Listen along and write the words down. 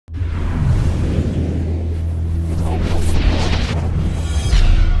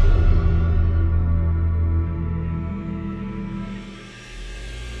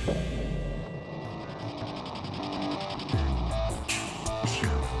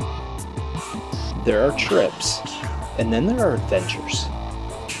There are trips, and then there are adventures.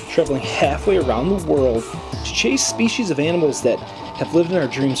 Traveling halfway around the world to chase species of animals that have lived in our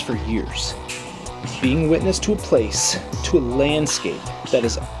dreams for years. Being witness to a place, to a landscape that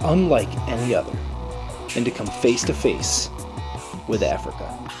is unlike any other, and to come face to face with Africa.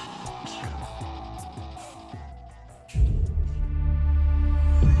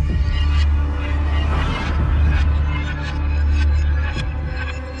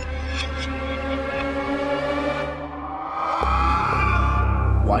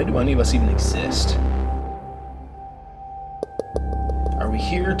 Why do any of us even exist? Are we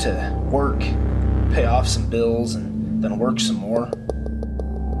here to work, pay off some bills, and then work some more?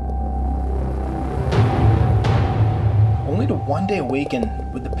 Only to one day awaken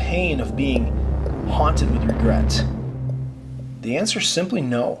with the pain of being haunted with regret? The answer is simply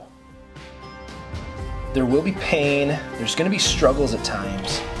no. There will be pain, there's going to be struggles at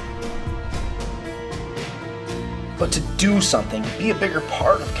times. But to do something, to be a bigger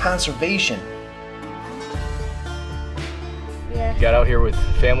part of conservation. Yeah. You got out here with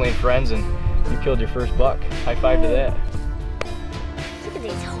family and friends and you killed your first buck. High five to that. Look at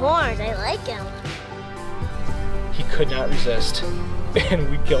these horns, I like them. He could not resist, and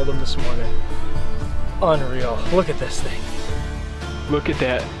we killed him this morning. Unreal. Look at this thing. Look at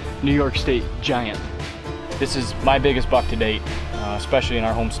that New York State giant. This is my biggest buck to date, especially in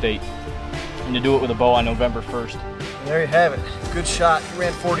our home state. And to do it with a bow on November 1st. And there you have it. Good shot. He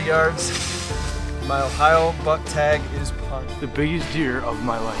ran 40 yards. My Ohio buck tag is punched. The biggest deer of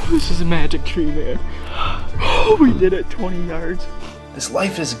my life. This is a magic tree, man. Oh, we did it, 20 yards. This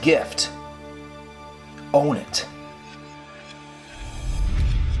life is a gift. Own it.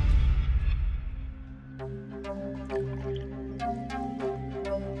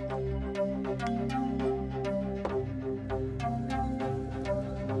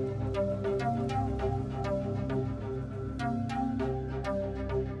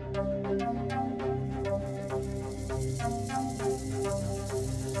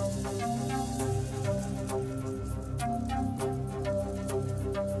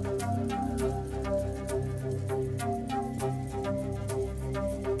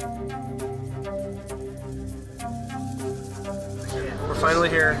 Finally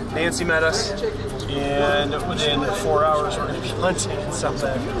here. Nancy met us, and within 4 hours we're going to be hunting in South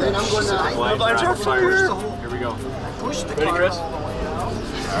Africa. And I'm going to blinds are fire. Here we go. Ready, Chris?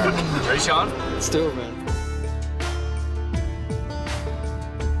 Ready, Shaun? Let's do it, man.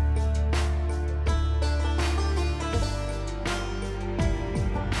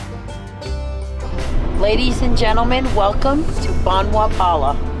 Ladies and gentlemen, welcome to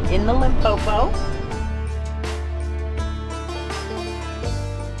Impala in the Limpopo.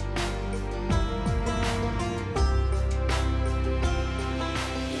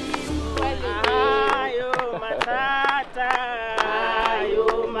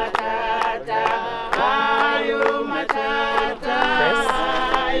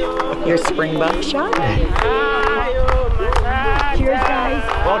 Your springbuck shot. Cheers, guys.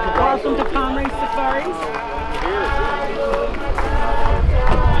 Welcome to Comrie Safaris.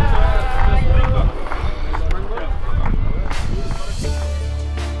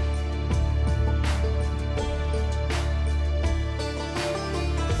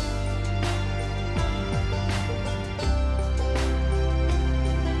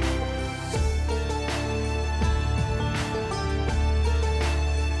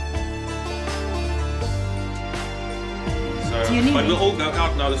 Maar we ook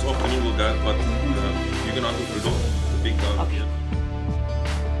gaat naar dus opgenoemd gaat, but you cannot do the big dog. Okay.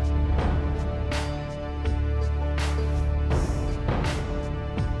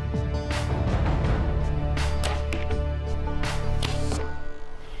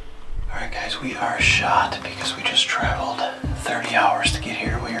 Alright guys, we are shot because we just traveled 30 hours to get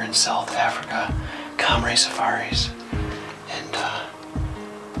here. We are in South Africa, Comrie Safaris, and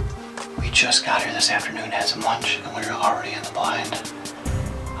we just got here this afternoon, had some lunch, and we were already in the blind.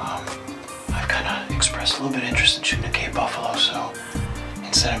 I've kind of expressed a little bit of interest in shooting a Cape buffalo, so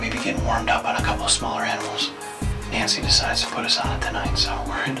instead of maybe getting warmed up on a couple of smaller animals, Nancy decides to put us on it tonight. So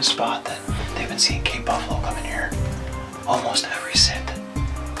we're in a spot that they've been seeing Cape buffalo come in here almost every sit.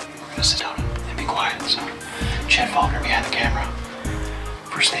 We're gonna sit down and be quiet. So Chad Faulkner behind the camera.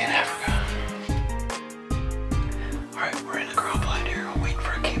 First day in Africa. Alright, we're in the ground blind here, waiting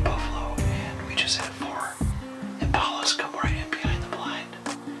for a Cape buffalo, and we just had 4 Impalas come right in behind the blind.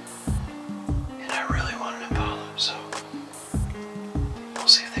 And I really want an Impala, so we'll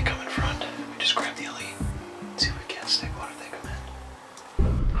see if they come in front. We just grab the elite, see if we can't stick one if they come in.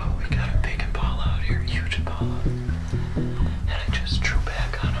 Oh, we got a big Impala out here, huge Impala. And I just drew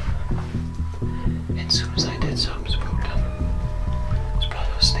back on him.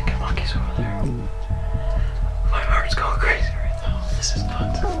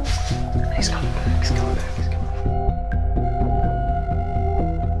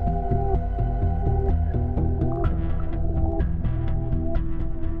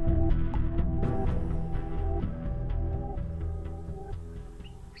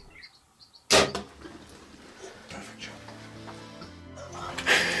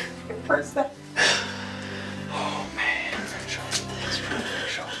 person. Oh man,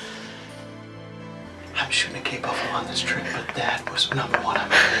 I'm shooting a Cape Buffalo on this trip, but that was #1 on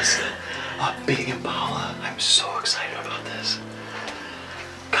my list. A big Impala. I'm so excited about this.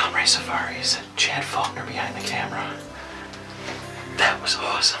 Comray Safaris, Chad Faulkner behind the camera. That was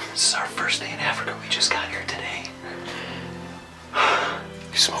awesome. This is our first day in Africa. We just got here today.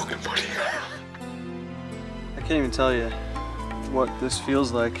 You smoking, buddy? I can't even tell you what this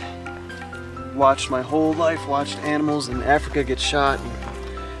feels like. Watched my whole life, watched animals in Africa get shot. And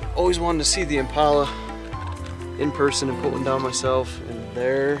always wanted to see the Impala in person and put one down myself. And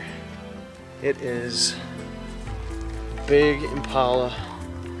there it is. Big Impala,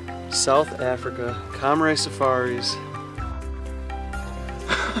 South Africa, Comray Safaris.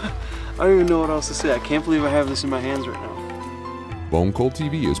 I don't even know what else to say. I can't believe I have this in my hands right now. Bone Cold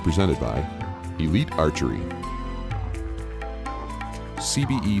TV is presented by Elite Archery,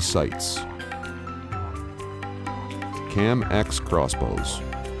 CBE Sights, Cam X Crossbows,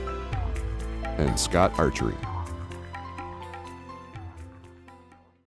 and Scott Archery.